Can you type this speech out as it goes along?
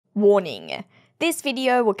Warning. This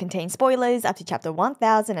video will contain spoilers up to chapter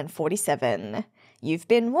 1047. You've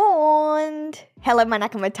been warned! Hello, my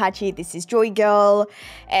Nakamatachi, this is JoyGirl,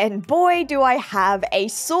 and boy do I have a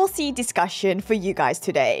saucy discussion for you guys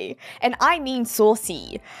today. And I mean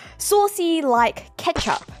saucy. Saucy like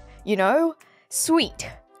ketchup, you know? Sweet,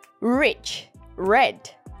 rich, red.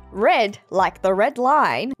 Red like the red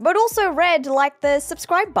line, but also red like the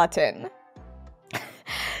subscribe button.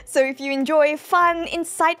 So if you enjoy fun,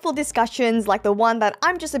 insightful discussions like the one that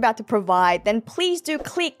I'm just about to provide, then please do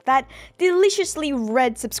click that deliciously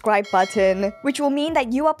red subscribe button, which will mean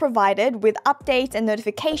that you are provided with updates and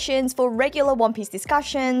notifications for regular One Piece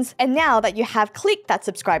discussions. And now that you have clicked that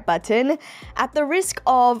subscribe button, at the risk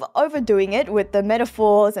of overdoing it with the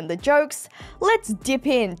metaphors and the jokes, let's dip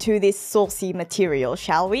into this saucy material,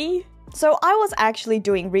 shall we? So I was actually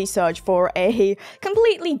doing research for a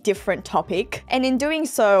completely different topic, and in doing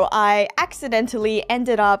so, I accidentally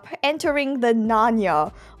ended up entering the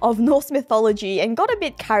Narnia of Norse mythology and got a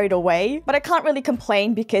bit carried away, but I can't really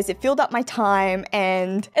complain because it filled up my time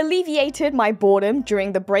and alleviated my boredom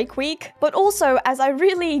during the break week. But also, as I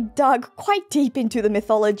really dug quite deep into the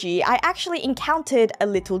mythology, I actually encountered a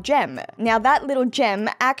little gem. Now that little gem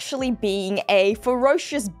actually being a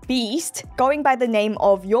ferocious beast going by the name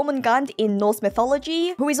of Jormungand in Norse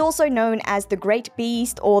mythology, who is also known as the Great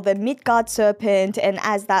Beast or the Midgard Serpent, and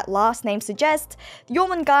as that last name suggests,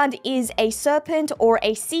 Jormungand is a serpent, or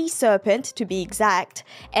a sea serpent to be exact,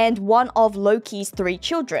 and one of Loki's 3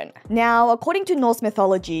 children. Now, according to Norse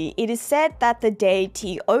mythology, it is said that the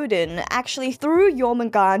deity Odin actually threw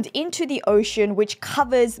Jormungand into the ocean which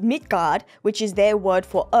covers Midgard, which is their word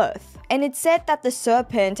for earth. And it's said that the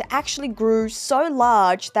serpent actually grew so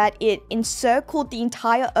large that it encircled the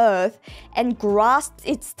entire earth and grasped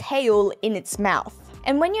its tail in its mouth.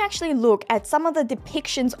 And when you actually look at some of the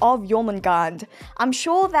depictions of Jormungand, I'm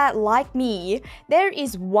sure that, like me, there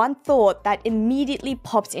is one thought that immediately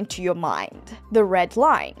pops into your mind: the red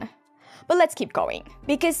line. But let's keep going,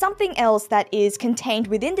 because something else that is contained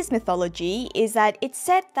within this mythology is that it's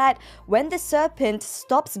said that when the serpent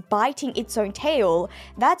stops biting its own tail,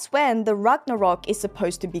 that's when the Ragnarok is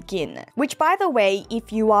supposed to begin. Which, by the way,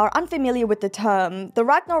 if you are unfamiliar with the term, the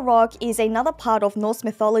Ragnarok is another part of Norse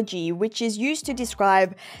mythology which is used to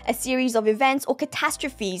describe a series of events or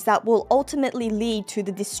catastrophes that will ultimately lead to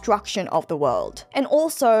the destruction of the world. And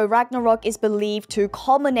also, Ragnarok is believed to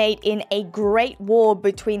culminate in a great war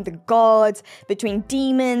between the gods, between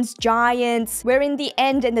demons, giants, wherein the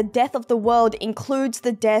end and the death of the world includes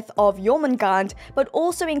the death of Jormungand, but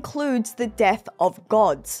also includes the death of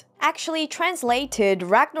gods. Actually, translated,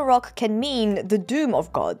 Ragnarok can mean the doom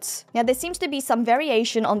of gods. Now, there seems to be some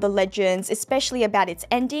variation on the legends, especially about its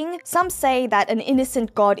ending. Some say that an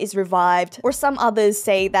innocent god is revived, or some others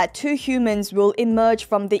say that 2 humans will emerge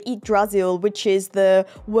from the Yggdrasil, which is the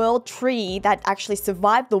world tree that actually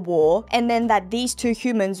survived the war, and then that these 2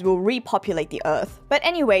 humans will repopulate the earth. But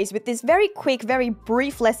anyways, with this very quick, very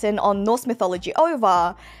brief lesson on Norse mythology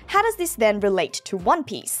over, how does this then relate to One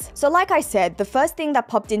Piece? So like I said, the first thing that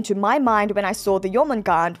popped into my mind when I saw the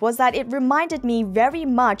Jormungand was that it reminded me very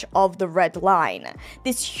much of the red line,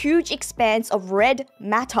 this huge expanse of red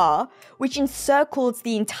matter which encircles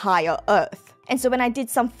the entire earth. And so when I did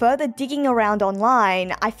some further digging around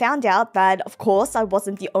online, I found out that, of course, I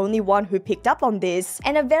wasn't the only one who picked up on this,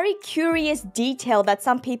 and a very curious detail that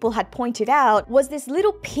some people had pointed out was this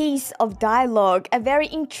little piece of dialogue, a very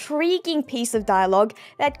intriguing piece of dialogue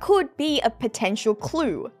that could be a potential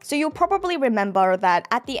clue. So you'll probably remember that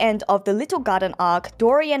at the end of the Little Garden arc,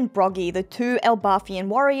 Dory and Broggy, the 2 ELBAFian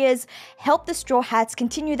warriors, helped the Straw Hats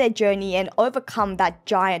continue their journey and overcome that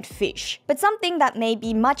giant fish. But something that may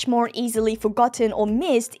be much more easily forgotten or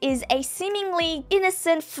missed is a seemingly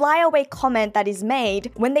innocent flyaway comment that is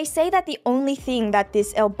made when they say that the only thing that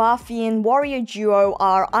this ELBAFian warrior duo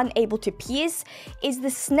are unable to pierce is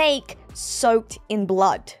the snake soaked in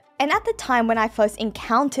blood. And at the time when I first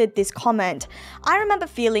encountered this comment, I remember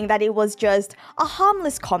feeling that it was just a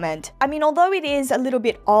harmless comment. I mean, although it is a little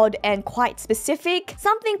bit odd and quite specific,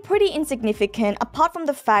 something pretty insignificant apart from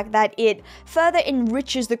the fact that it further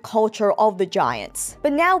enriches the culture of the giants.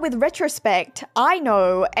 But now with retrospect, I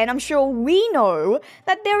know, and I'm sure we know,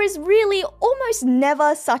 that there is really almost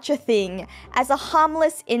never such a thing as a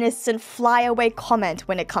harmless, innocent flyaway comment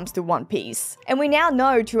when it comes to One Piece. And we now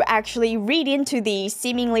know to actually read into these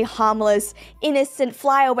seemingly harmless, innocent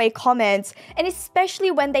flyaway comments, and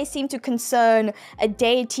especially when they seem to concern a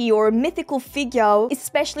deity or a mythical figure,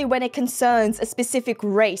 especially when it concerns a specific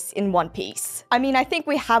race in One Piece. I mean, I think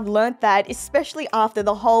we have learned that, especially after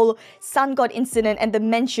the whole sun god incident and the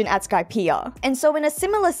mention at Skypiea. And so in a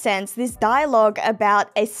similar sense, this dialogue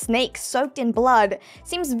about a snake soaked in blood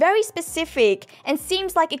seems very specific and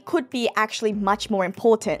seems like it could be actually much more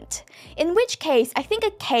important. In which case, I think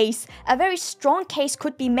a very strong case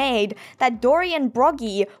could be made that Dory and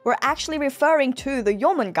Broggy were actually referring to the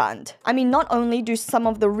Jormungand. I mean, not only do some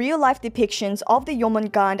of the real-life depictions of the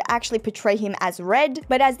Jormungand actually portray him as red,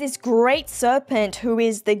 but as this great serpent who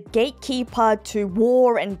is the gatekeeper to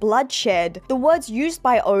war and bloodshed. The words used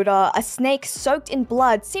by Oda, a snake soaked in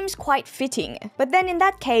blood, seems quite fitting. But then in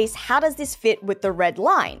that case, how does this fit with the red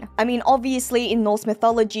line? I mean, obviously in Norse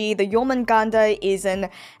mythology, the Jormungand is an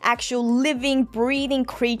actual living, breathing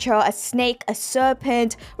creature, a snake, a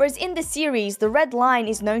serpent, whereas in the series, the red line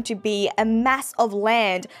is known to be a mass of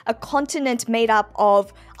land, a continent made up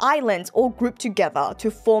of islands all grouped together to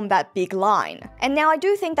form that big line. And now I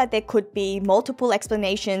do think that there could be multiple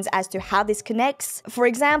explanations as to how this connects. For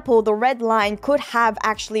example, the red line could have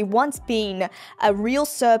actually once been a real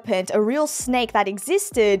serpent, a real snake that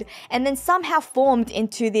existed, and then somehow formed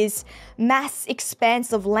into this mass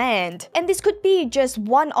expanse of land. And this could be just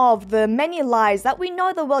one of the many lies that we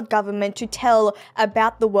know the world government to tell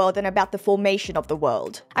about the world and about the formation of the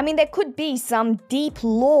world. I mean, there could be some deep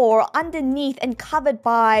lore underneath and covered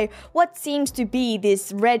by what seems to be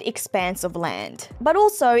this red expanse of land. But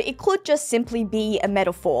also, it could just simply be a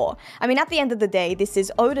metaphor. I mean, at the end of the day, this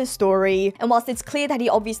is Oda's story, and whilst it's clear that he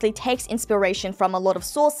obviously takes inspiration from a lot of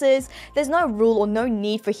sources, there's no rule or no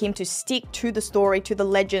need for him to stick to the story, to the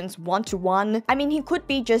legends one-to-one. I mean, he could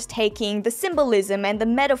be just taking the symbolism and the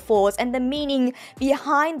metaphors and the meaning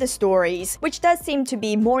behind the stories, which does seem to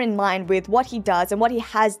be more in line with what he does and what he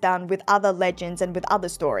has done with other legends and with other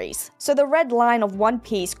stories. So the red line of One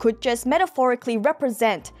Piece could just metaphorically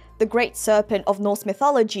represent the great serpent of Norse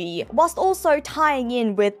mythology, whilst also tying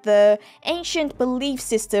in with the ancient belief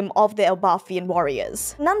system of the ELBAFian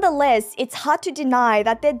warriors. Nonetheless, it's hard to deny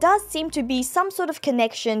that there does seem to be some sort of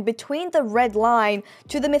connection between the red line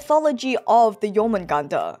to the mythology of the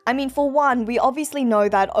Jormungand. I mean, for one, we obviously know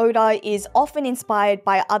that Oda is often inspired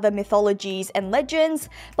by other mythologies and legends,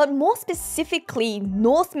 but more specifically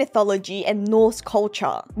Norse mythology and Norse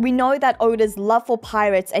culture. We know that Oda's love for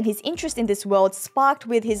pirates and his interest in this world sparked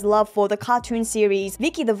with his love for the cartoon series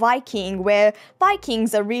Vicky the Viking, where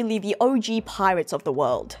Vikings are really the OG pirates of the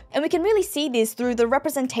world. And we can really see this through the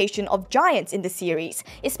representation of giants in the series,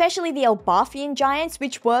 especially the ELBAFian giants,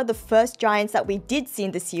 which were the first giants that we did see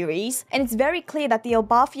in the series. And it's very clear that the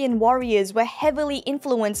ELBAFian warriors were heavily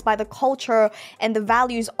influenced by the culture and the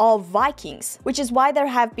values of Vikings, which is why there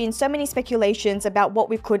have been so many speculations about what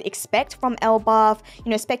we could expect from ELBAF,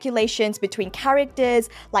 speculations between characters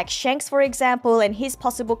like Shanks, for example, and his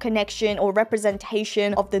possible connection or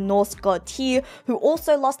representation of the Norse god Tyr, who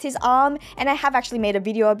also lost his arm, and I have actually made a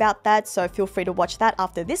video about that, so feel free to watch that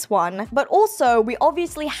after this one. But also, we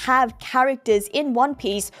obviously have characters in One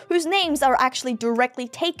Piece whose names are actually directly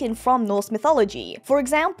taken from Norse mythology. For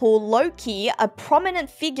example, Loki, a prominent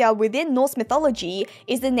figure within Norse mythology,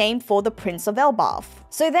 is the name for the Prince of ELBAF.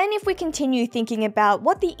 So then if we continue thinking about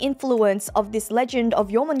what the influence of this legend of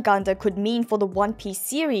Jormungand could mean for the One Piece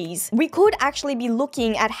series, we could actually be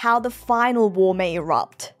looking at how the final war may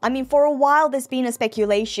erupt. I mean, for a while there's been a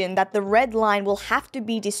speculation that the red line will have to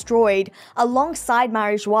be destroyed alongside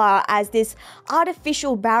Marijois as this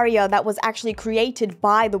artificial barrier that was actually created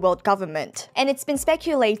by the world government. And it's been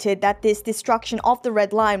speculated that this destruction of the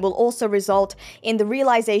red line will also result in the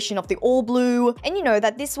realization of the All Blue, and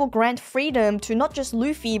that this will grant freedom to not just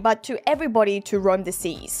Luffy, but to everybody to roam the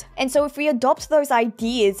seas. And so if we adopt those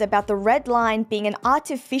ideas about the red line being an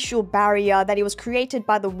artificial barrier, that it was created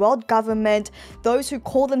by the world government, those who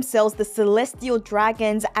call themselves the celestial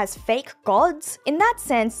dragons as fake gods, in that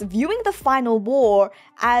sense, viewing the final war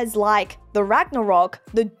as like the Ragnarok,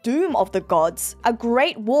 the doom of the gods, a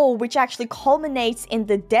great war which actually culminates in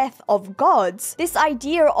the death of gods, this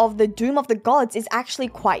idea of the doom of the gods is actually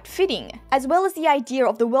quite fitting, as well as the idea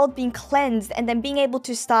of the world being cleansed and then being able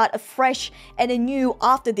to start afresh and anew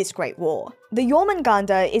after this great war. The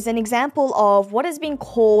Jormungandr is an example of what has been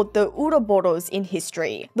called the Ouroboros in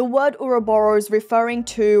history. The word Ouroboros referring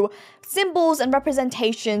to symbols and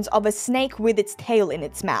representations of a snake with its tail in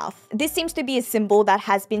its mouth. This seems to be a symbol that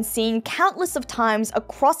has been seen countless of times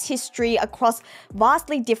across history, across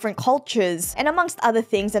vastly different cultures, and amongst other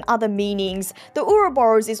things and other meanings, the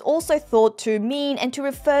Ouroboros is also thought to mean and to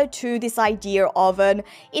refer to this idea of an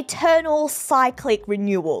eternal cyclic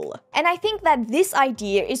renewal. And I think that this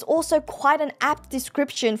idea is also quite an apt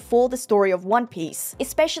description for the story of One Piece,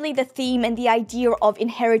 especially the theme and the idea of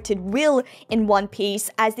inherited will in One Piece,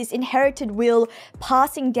 as this inherited will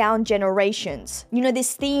passing down generations. You know,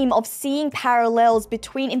 this theme of seeing parallels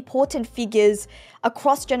between important figures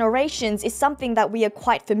across generations is something that we are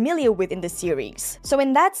quite familiar with in the series. So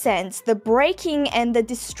in that sense, the breaking and the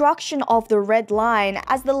destruction of the Red Line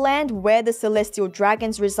as the land where the Celestial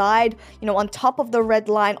Dragons reside, you know, on top of the Red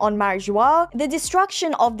Line on Marijois, the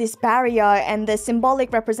destruction of this barrier and the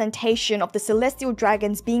symbolic representation of the Celestial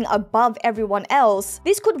Dragons being above everyone else,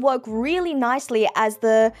 this could work really nicely as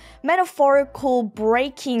the metaphorical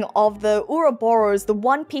breaking of the Ouroboros, the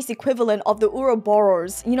One Piece equivalent of the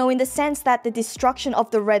Ouroboros, you know, in the sense that the destruction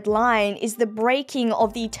of the Red Line is the breaking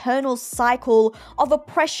of the eternal cycle of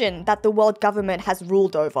oppression that the world government has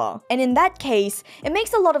ruled over. And in that case, it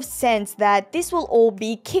makes a lot of sense that this will all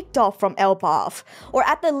be kicked off from ELBAF, or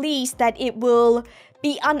at the least that it will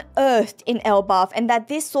be unearthed in ELBAF, and that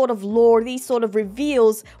this sort of lore, these sort of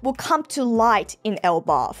reveals will come to light in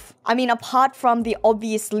ELBAF. I mean, apart from the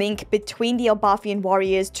obvious link between the Elbafian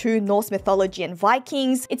warriors to Norse mythology and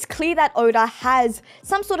Vikings, it's clear that Oda has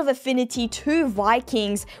some sort of affinity to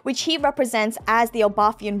Vikings, which he represents as the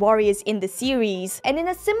Elbafian warriors in the series. And in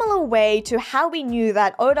a similar way to how we knew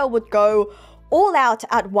that Oda would go all out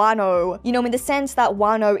at Wano, you know, in the sense that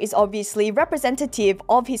Wano is obviously representative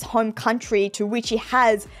of his home country to which he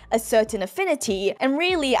has a certain affinity. And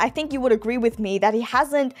really, I think you would agree with me that he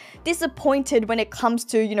hasn't disappointed when it comes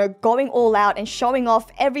to, you know, going all out and showing off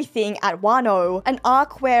everything at Wano. An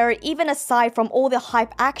arc where, even aside from all the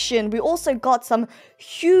hype action, we also got some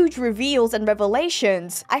huge reveals and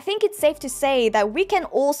revelations. I think it's safe to say that we can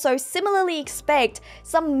also similarly expect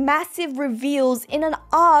some massive reveals in an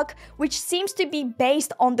arc which seems to be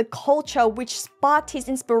based on the culture which sparked his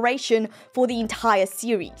inspiration for the entire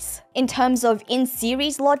series. In terms of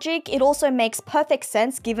in-series logic, it also makes perfect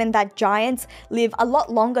sense given that giants live a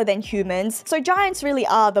lot longer than humans, so giants really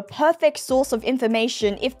are the perfect source of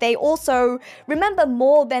information if they also remember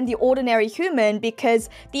more than the ordinary human, because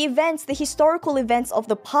the events, the historical events of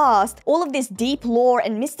the past, all of this deep lore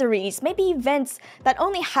and mysteries may be events that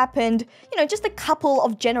only happened, you know, just a couple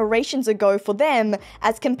of generations ago for them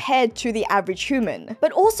as compared to the average human.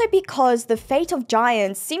 But also because the fate of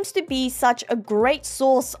giants seems to be such a great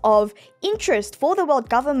source of interest for the world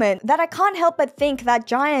government that I can't help but think that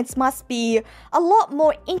giants must be a lot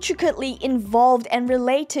more intricately involved and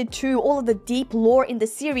related to all of the deep lore in the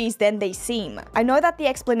series than they seem. I know that the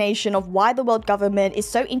explanation of why the world government is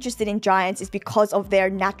so interested in giants is because of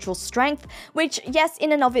their natural strength, which, yes,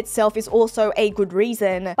 in and of itself is also a good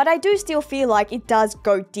reason, but I do still feel like it does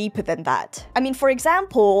go deeper than that. I mean, for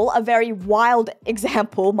example, a very wild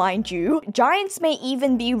example, mind you, giants may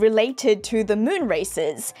even be related to the moon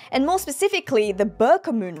races, and more specifically, the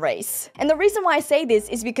Burka moon race. And the reason why I say this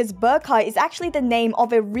is because Burka is actually the name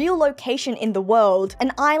of a real location in the world,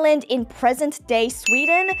 an island in present-day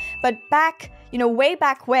Sweden, but back, you know, way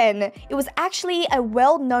back when, it was actually a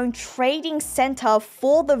well-known trading center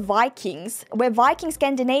for the Vikings, where Viking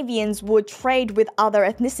Scandinavians would trade with other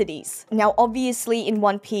ethnicities. Now, obviously, in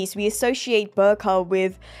One Piece, we associate Burka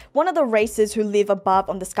with one of the races who live above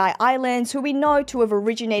on the Sky Islands, who we know to have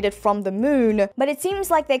originated from the moon, but it seems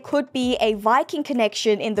like there could be a Viking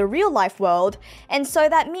connection in the real-life world, and so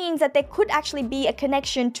that means that there could actually be a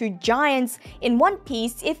connection to giants in One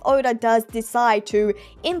Piece if Oda does decide to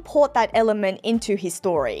import that element into his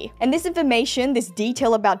story. And this information, this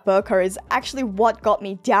detail about Burka, is actually what got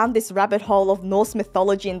me down this rabbit hole of Norse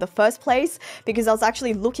mythology in the first place, because I was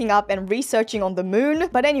actually looking up and researching on the moon.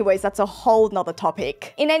 But anyways, that's a whole nother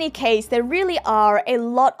topic. In any case, there really are a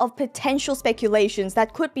lot of potential speculations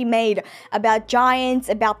that could be made about giants,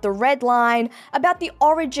 about the Red Line, about the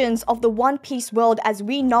origins of the One Piece world as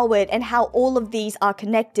we know it, and how all of these are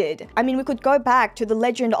connected. I mean, we could go back to the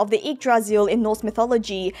legend of the Yggdrasil in Norse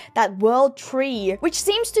mythology, that world tree, which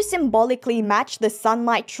seems to symbolically match the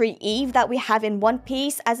sunlight tree Eve that we have in One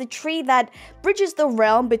Piece as a tree that bridges the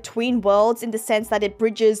realm between worlds in the sense that it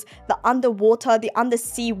bridges the underwater, the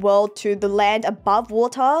undersea world to the land above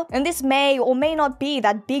water. And this may or may not be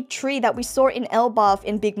that big tree that we saw in ELBAF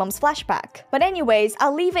in Big Mom's flashback. But anyways,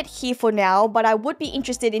 I'll leave it here for now, but I would be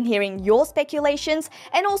interested in hearing your speculations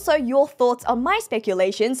and also your thoughts on my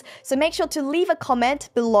speculations, so make sure to leave a comment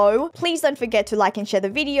below. Please don't forget to like and share the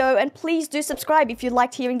video, and please do subscribe if you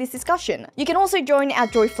liked hearing this discussion. You can also join our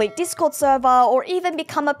Joy Fleet Discord server or even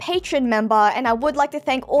become a Patron member, and I would like to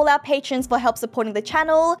thank all our patrons for help supporting the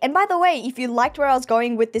channel. And by the way, if you liked where I was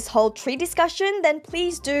going with this whole tree discussion, then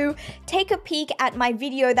please do take a peek at my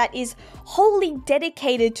video that is wholly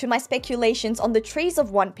dedicated to my speculations on the trees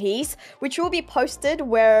of One Piece, which will be posted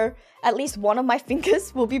where at least one of my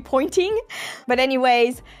fingers will be pointing. But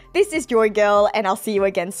anyways, this is JoyGirl, and I'll see you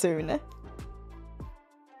again soon.